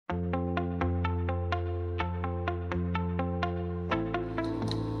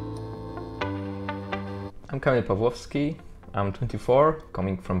I'm Kamil Pawlowski, I'm 24,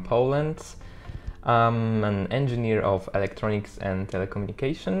 coming from Poland. I'm an engineer of electronics and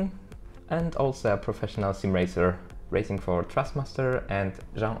telecommunication and also a professional sim racer, racing for Thrustmaster and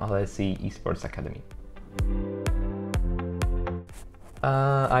Jean Alesi Esports Academy.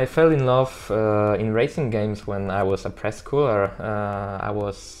 I fell in love in racing games when I was a preschooler. I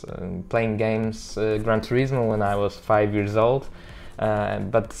was playing games Gran Turismo when I was 5 years old.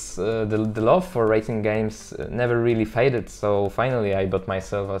 But the love for racing games never really faded, so finally I bought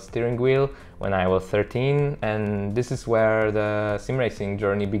myself a steering wheel when I was 13, and this is where the sim racing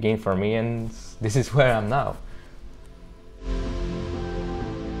journey began for me, and this is where I'm now.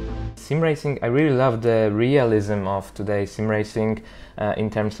 Sim racing, I really love the realism of today's sim racing in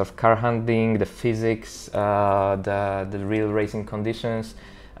terms of car handling, the physics, the real racing conditions.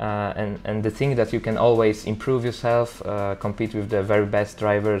 And the thing that you can always improve yourself, compete with the very best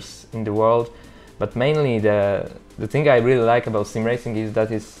drivers in the world. But mainly the thing I really like about sim racing is that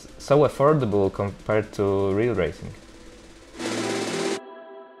it's so affordable compared to real racing.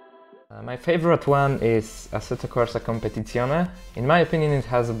 My favorite one is Assetto Corsa Competizione. In my opinion, it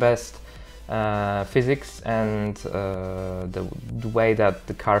has the best physics and the way that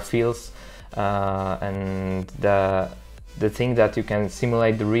the car feels and the thing that you can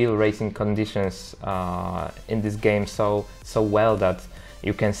simulate the real racing conditions in this game so well that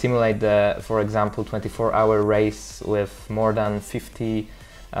you can simulate the, for example, 24-hour race with more than 50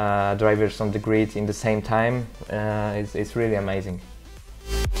 drivers on the grid in the same time. It's really amazing.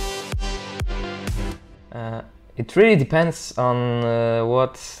 It really depends on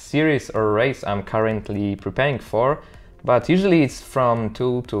what series or race I'm currently preparing for, but usually it's from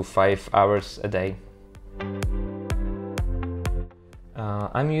 2 to 5 hours a day.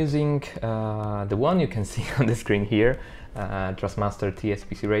 I'm using the one you can see on the screen here, Thrustmaster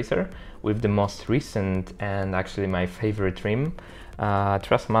TSPC Racer, with the most recent and actually my favorite trim,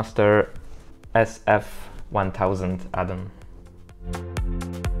 Thrustmaster SF1000 add-on.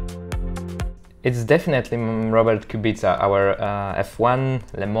 It's definitely Robert Kubica, our F1,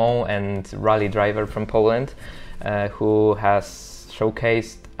 Le Mans and rally driver from Poland, who has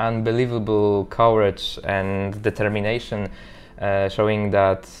showcased unbelievable courage and determination, showing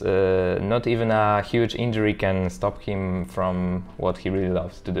that not even a huge injury can stop him from what he really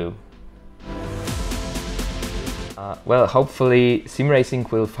loves to do. Well, hopefully sim racing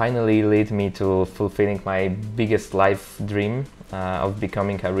will finally lead me to fulfilling my biggest life dream of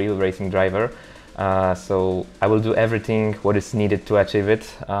becoming a real racing driver. So I will do everything what is needed to achieve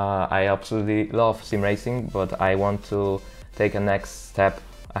it. I absolutely love sim racing, but I want to take a next step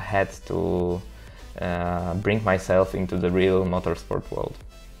ahead to bring myself into the real motorsport world.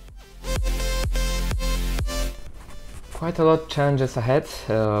 Quite a lot of challenges ahead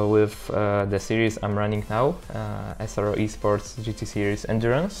with the series I'm running now, SRO Esports GT Series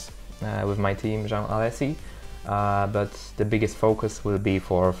Endurance, with my team Jean Alesi, but the biggest focus will be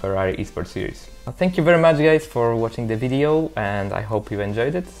for Ferrari Esports Series. Thank you very much guys for watching the video, and I hope you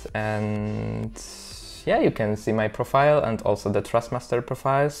enjoyed it. And yeah, you can see my profile and also the Thrustmaster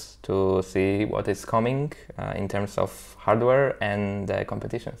profiles to see what is coming in terms of hardware and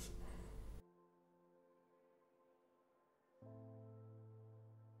competitions.